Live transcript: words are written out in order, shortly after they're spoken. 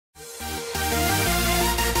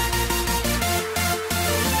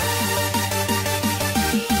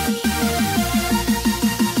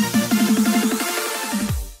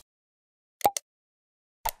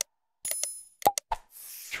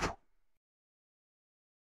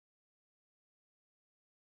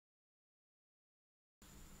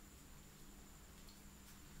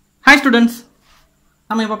Hi students,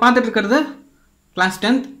 நம்ம இப்ப பார்த்துட்டு இருக்கிறது class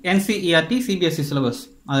 10th NCERT CBSE syllabus.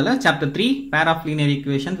 அதுல chapter 3 pair of linear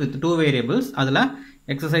equations with two variables. அதுல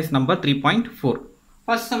exercise number 3.4.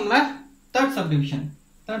 First sumல third subdivision.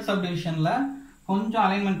 Third subdivisionல கொஞ்சம்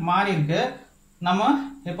alignment மாறி இருக்கு. நம்ம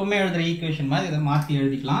எப்பவுமே எழுதுற equation மாதிரி இதை மாத்தி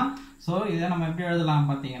எழுதிக்கலாம். So இதை நம்ம எப்படி எழுதலாம்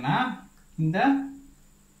பாத்தீங்கன்னா இந்த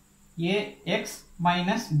ax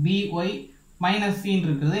minus by minus c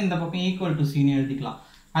இருக்குது இந்த பக்கம் equal to c ன்னு எழுதிக்கலாம்.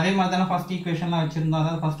 அதே மாதிரி தான ஃபர்ஸ்ட் ஈக்குவேஷன்லாம் வச்சிருந்தோம்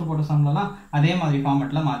அதாவது ஃபர்ஸ்ட் போட்ட சம்லலாம் அதே மாதிரி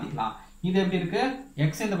ஃபார்மட்ல மாத்திக்கலாம். இது எப்படி இருக்கு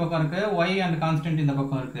x இந்த பக்கம் இருக்கு y and constant இந்த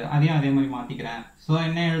பக்கம் இருக்கு அதே மாதிரி மாத்திக்கிறேன். சோ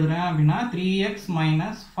என்ன எழுதுறேன் அப்படினா 3x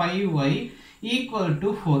 5y equal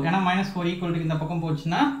to 4 ஏனா -4 equal to இந்த பக்கம்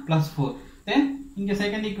போச்சுனா +4. then இங்க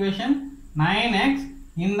செகண்ட் ஈக்குவேஷன் 9x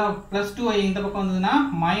இந்த +2y இந்த பக்கம் வந்ததுனா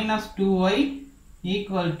 -2y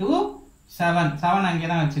equal to 7 அங்கே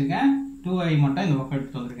தான் வச்சிருக்கேன் 2y மட்டும் இந்த பக்கம்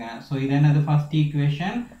எடுத்து வந்திருக்கேன். சோ இது என்னது ஃபர்ஸ்ட்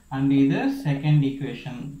ஈக்குவேஷன் and இது செகண்ட்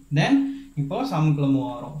ஈக்குவேஷன். then இப்போ சம்க்குள்ள மூவ்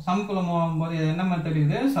ஆறோம். சம்க்குள்ள மூவ் ஆகும்போது இது என்ன மெத்தட்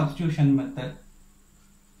இது substitution method.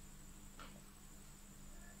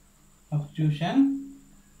 Substitution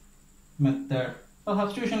method. So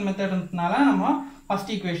substitution மெத்தட்னால நம்ம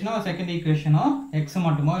ஃபர்ஸ்ட் ஈக்குவேஷனோ செகண்ட் ஈக்குவேஷனோ x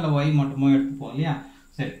மட்டுமோ இல்ல y மட்டுமோ எடுத்துப்போம் இல்லையா.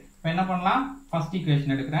 சரி இப்போ என்ன பண்ணலாம் ஃபர்ஸ்ட்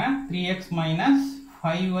ஈக்குவேஷன் எடுக்கிறேன் 3x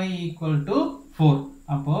 5y equal to 4.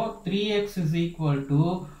 அப்போ 3x is equal to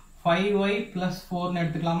 5y plus 4 ன்னு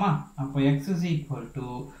எடுத்துக்கலாமா. அப்போ x is equal to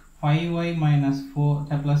 5y minus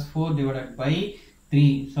 4 plus 4 divided by 3.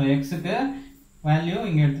 so x க்கு வேல்யூ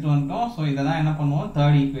இங்க எடுத்துட்டு வந்துட்டோம். சோ இத தான் என்ன பண்ணுவோம்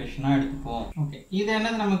தேர்ட் ஈக்குவேஷனா எடுத்துப்போம். ஓகே இது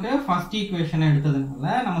என்னது நமக்கு ஃபர்ஸ்ட் ஈக்குவேஷன் எடுத்ததுனால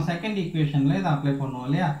நம்ம செகண்ட் ஈக்குவேஷன்ல இத அப்ளை பண்ணுவோம்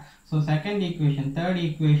இல்லையா. So second equation third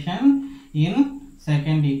equation in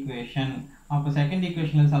second equation. அப்ப செகண்ட்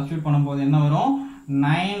ஈக்குவேஷன்ல சப்ஸ்டிட்யூட் பண்ணும்போது என்ன வரும்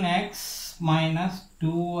 9x minus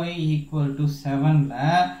 2y equal to 7 ல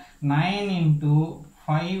 9 into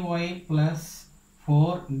 5y plus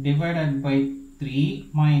 4 divided by 3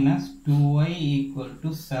 minus 2y equal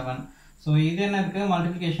to 7. so இது என்ன இருக்கு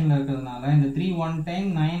மல்டிப்ளிகேஷன்ல இருக்கிறதுனால இந்த 3 1 time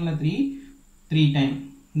 9 ல 3 time.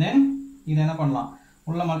 then இது என்ன பண்ணலாம்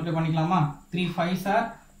உள்ள மல்டிப்ளை பண்ணிக்கலாமா 3 5s are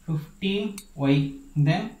 15y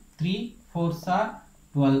then 3 4s are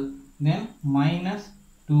 12 then minus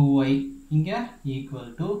 2y இங்க equal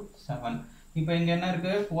to 7. இப்போ இங்க என்ன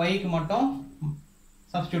இருக்கு y க்கு மட்டும்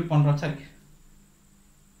சப்ஸ்டிட்யூட் பண்றோம். சரி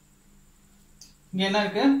இங்க என்ன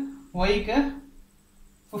இருக்கு y க்கு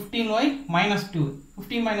 15y minus 2.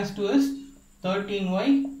 15 minus 2 is 13y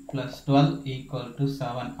plus 12 equal to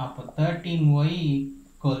 7. அப்போ 13y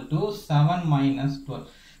equal to 7 minus 12.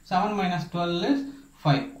 7 minus 12 is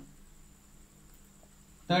 5.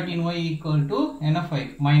 13y equal to என்ன 5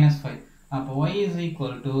 minus 5. அப்போ y is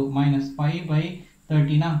equal to minus 5 by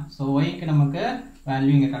 13. so y க்கு நமக்கு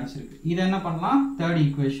வேல்யூ இங்க கிடைச்சிருக்கு. இது என்ன பண்ணலாம் தேர்ட்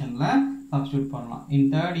ஈக்குவேஷன்ல சப்ஸ்டிட்யூட் பண்ணலாம். in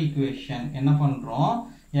third equation என்ன பண்றோம்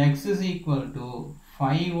x is equal to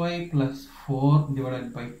 5y plus 4 divided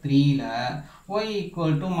by 3 ல y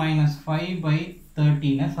equal to minus 5 by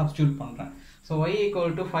 13 substitute பண்றேன். so y equal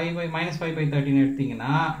to 5 by minus 5 by 13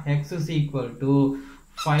 எடுத்தீங்கன்னா x is equal to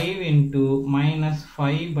 5 into minus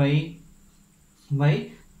 5 by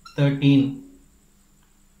 13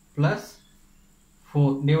 plus 4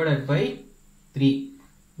 divided by 3.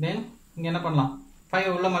 then இங்க என்ன பண்ணலாம்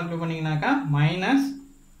 5 உள்ள multiply பண்ணீங்கனாக்கா minus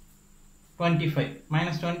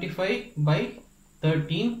 25 by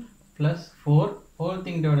 13 plus 4 whole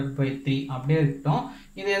thing divided by 3 அப்படியே இருக்கட்டும்.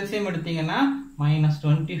 இது LCM எடுத்தீங்கன்னா minus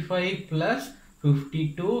 25 plus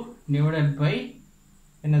 52 divided by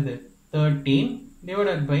என்னது 13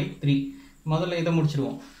 divided by 3. முதல்ல இதை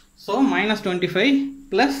முடிச்சிடுவோம். so minus 25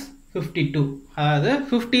 plus 52 அதாவது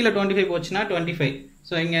 50 ல 25 போச்சுனா 25.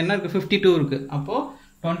 சோ இங்க என்ன இருக்கு 52 இருக்கு. அப்போ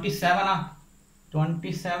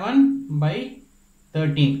 27 by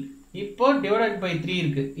 13. இப்போ divided by 3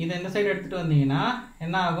 இருக்கு. இத இந்த சைடு எடுத்துட்டு வந்தீங்கன்னா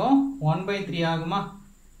என்ன ஆகும் 1 by 3 ஆகுமா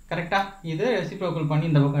கரெக்ட்டா. இது ரெசிப்ரோக்கல் பண்ணி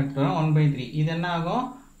இந்த பக்கம் எடுத்துட்டு வரோம் 1 by 3. இது என்ன ஆகும்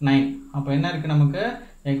 9. அப்ப என்ன இருக்கு நமக்கு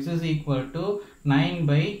x is equal to 9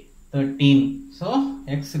 by 13. so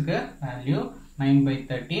x க்கு வேல்யூ 9 by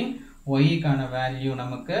 13. y கான வேல்யூ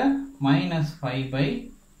நமக்கு minus 5 by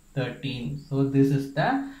 13. so this is the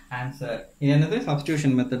answer. இது என்னது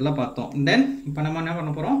சப்ஸ்டிடியூஷன் மெத்தட்ல பார்த்தோம். then இப்போ நம்ம என்ன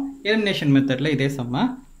பண்ண போறோம் எலிமினேஷன் மெத்தட்ல இதே சம்ம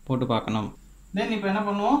போட்டு பார்க்கணும். then இப்போ என்ன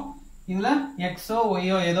பண்ணுவோம் இதுல x ஓ y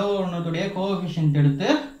ஓ ஏதோ ஒண்ணுடைய கோஎஃபிஷியன்ட் எடுத்து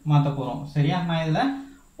மாத்த போறோம். சரியா நான் இதுல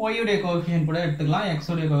y உடைய கோஎஃபிஷியன்ட் கூட எடுத்துக்கலாம்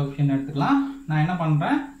x உடைய கோஎஃபிஷியன்ட் எடுத்துக்கலாம். நான் என்ன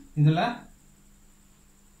பண்றேன் இதுல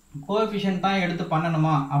கோஎஃபிஷியன்ட் தான் எடுத்து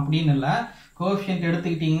பண்ணணுமா அப்படின்னு இல்ல கோஎஃபிஷியன்ட்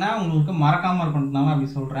எடுத்துக்கிட்டீங்கன்னா உங்களுக்கு மறக்காம இருக்கணும்னால அப்படி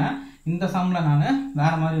சொல்றேன். இந்த சம்ல நான்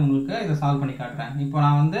வேற மாதிரி உங்களுக்கு இதை சால்வ் பண்ணி காட்டுறேன். இப்போ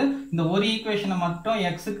நான் வந்து இந்த ஒரு ஈக்குவேஷனை மட்டும்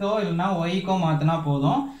எக்ஸுக்கோ இல்லைன்னா ஒய்க்கோ மாற்றினா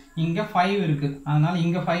போதும். இங்கே 5 இருக்கு, அதனால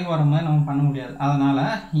இங்கே 5 வர மாதிரி நம்ம பண்ண முடியாது. அதனால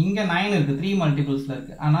இங்கே 9 இருக்கு, 3 மல்டிபிள்ஸில்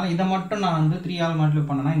இருக்கு. அதனால இதை மட்டும் நான் வந்து 3 ஆல் மல்டிபிள்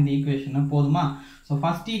பண்ணனா இந்த ஈக்குவேஷனை போதுமா? ஸோ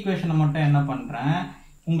ஃபர்ஸ்ட் ஈக்குவேஷனை மட்டும் என்ன பண்ணுறேன்,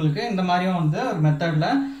 உங்களுக்கு இந்த மாதிரியும் வந்து ஒரு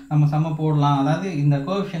மெத்தடில் நம்ம சம்ம போடலாம். அதாவது இந்த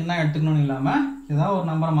கோஎஃபிஷியன்ட் தான் எடுத்துக்கணும்னு இல்லாமல் ஏதாவது ஒரு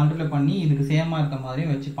நம்பரை மல்டிப்ளை பண்ணி இதுக்கு சேமாக இருக்க மாதிரி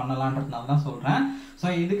வச்சு பண்ணலான்றதுனால தான் சொல்கிறேன். ஸோ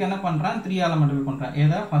இதுக்கு என்ன பண்ணுறேன், 3 ஆல் மல்டிப்ளை பண்ணுறேன்.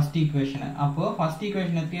 ஏதோ ஃபர்ஸ்ட் ஈக்குவேஷனை. அப்போது ஃபர்ஸ்ட்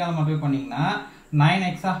ஈக்குவேஷனை 3 ஆல் மல்டிப்ளை பண்ணிங்கன்னா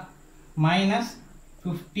 9x minus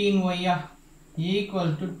 15y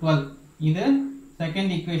equal to 12. இது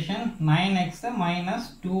second equation. 9x minus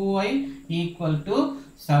 2y equal to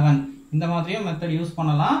 7. இந்த மாதிரியும் மெத்தட் யூஸ்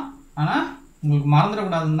பண்ணலாம். ஆனால் உங்களுக்கு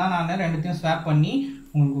மறந்துடக்கூடாதுன்னு தான் நான் ரெண்டுத்தையும் ஸ்வாப் பண்ணி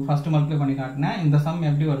உங்களுக்கு ஃபர்ஸ்ட் மல்டிப்ளை பண்ணி காட்டினேன். இந்த சம்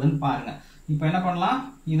எப்படி வருதுன்னு பாருங்க. இப்போ என்ன பண்ணலாம்,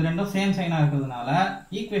 இது ரெண்டும் சேம் சைனாக இருக்கிறதுனால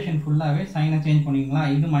ஈக்குவேஷன் ஃபுல்லாகவே சைனை சேஞ்ச் பண்ணிங்களா.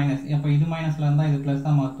 இது மைனஸ், அப்போ இது மைனஸில் இருந்தால் இது ப்ளஸ்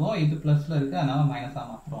தான் மாற்றுவோம். இது ப்ளஸில் இருக்குது, அதனால மைனஸாக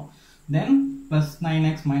மாற்றுவோம். தென் plus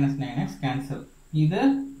 9x minus 9x cancel. இது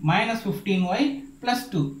மைனஸ் 15y ப்ளஸ்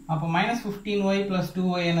 2. அப்போ மைனஸ் 15y ப்ளஸ்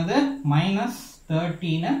 2y என்னது, minus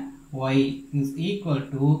 13y is equal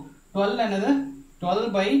to 12 என்னது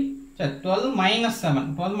 12 minus 7.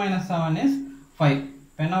 12 minus 7 is 5.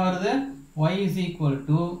 இப்போ என்ன வருது, y is equal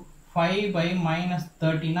to 5 by minus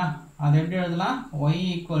 13. அது எப்படி எழுதலாம், y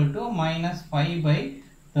equal to minus 5 by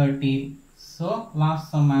 13. So last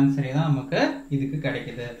some ஆன்சரே தான் நமக்கு இதுக்கு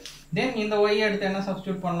கிடைக்குது. தென் இந்த y எடுத்து என்ன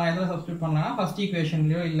சப்ஸ்டியூட் பண்ணலாம், எதில் சப்ஸ்டியூட் பண்ணலாம், ஃபர்ஸ்ட்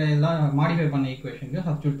ஈக்குவேஷன்லையோ இல்லை எல்லாம் மாடிஃபை பண்ண ஈக்குவேஷன்லையோ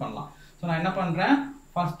சப்ஸ்டியூட் பண்ணலாம். ஸோ நான் என்ன பண்ணுறேன்,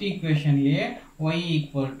 first ஈக்குவேஷன்லேயே y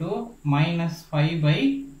equal to minus 5 by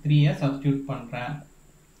 3 substitute பண்ணுறேன்.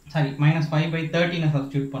 சாரி, minus 5 by 13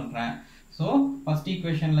 சப்ஸ்டியூட் பண்ணுறேன். ஸோ ஃபர்ஸ்ட்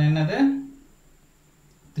ஈக்குவேஷனில் என்னது,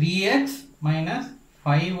 3x minus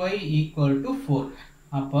 5y equal to 4.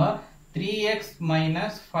 அப்போ 3x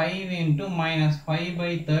minus 5 into minus 5 by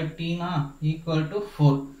 13 equal to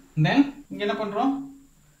 4. Then இங்கே என்ன பண்ணுறோம்,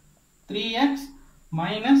 3x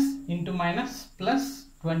minus into minus plus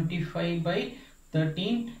 25 by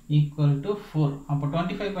 13 equal to 4. அப்போ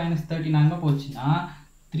 25 minus 13 அங்கே போச்சுன்னா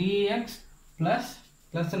 3x plus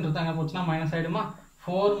 +ன்றது அங்கே போச்சுன்னா minus ஆகிடுமா.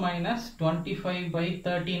 4 minus 25 by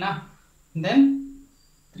 13. Then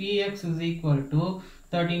 3x is equal to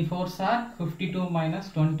 13 4s are 52 minus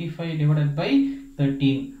 25 divided by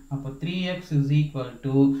 13. அப்போ 3x is equal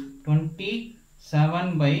to 27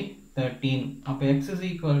 by 13. அப்போ x is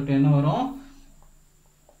equal to என்ன வரும்,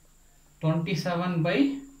 27 by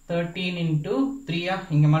 13 into 3.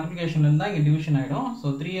 இங்கே மல்டிப்ளிகேஷன் இருந்தால் இங்கே டிவிஷன் ஆகிடும். ஸோ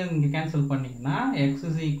 3 இங்கே கேன்சல் பண்ணிங்கன்னா x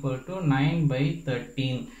is equal to 9 by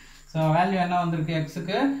 13. So value என்ன வந்திருக்கு,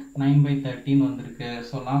 எக்ஸுக்கு 9 by 13 வந்திருக்கு.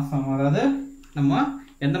 ஸோ லாஸ்ட் சம் வராது, நம்ம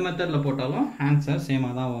எந்த மெத்தடில் போட்டாலும் ஆன்சர்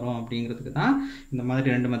சேமாக தான் வரும் அப்படிங்கிறதுக்கு தான் இந்த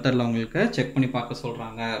மாதிரி ரெண்டு மெத்தடில் உங்களுக்கு செக் பண்ணி பார்க்க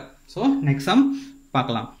சொல்கிறாங்க. ஸோ நெக்ஸ்ட் சம்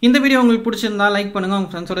பார்க்கலாம். இந்த வீடியோ உங்களுக்கு பிடிச்சிருந்தா லைக் பண்ணுங்க, உங்க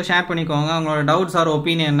ஃப்ரெண்ட்ஸோட ஷேர் பண்ணிக்கோங்க. உங்களோட டவுட்ஸ் ஆர்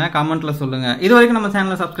ஒப்பீனியன் கமெண்ட்ல சொல்லுங்க. இது வரைக்கும் நம்ம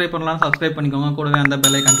சேனலை சப்ஸ்கிரைப் பண்ணலாம், சப்ஸ்கிரைப் பண்ணிக்கோங்க. கூடவே அந்த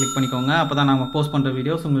பெல் ஐகான் கிளிக் பண்ணிக்கோங்க. அப்பதான் நாம போஸ்ட் பண்ற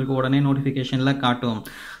வீடியோஸ் உங்களுக்கு உடனே நோட்டிஃபிகேஷன்ல காட்டும்.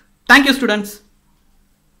 Thank you students.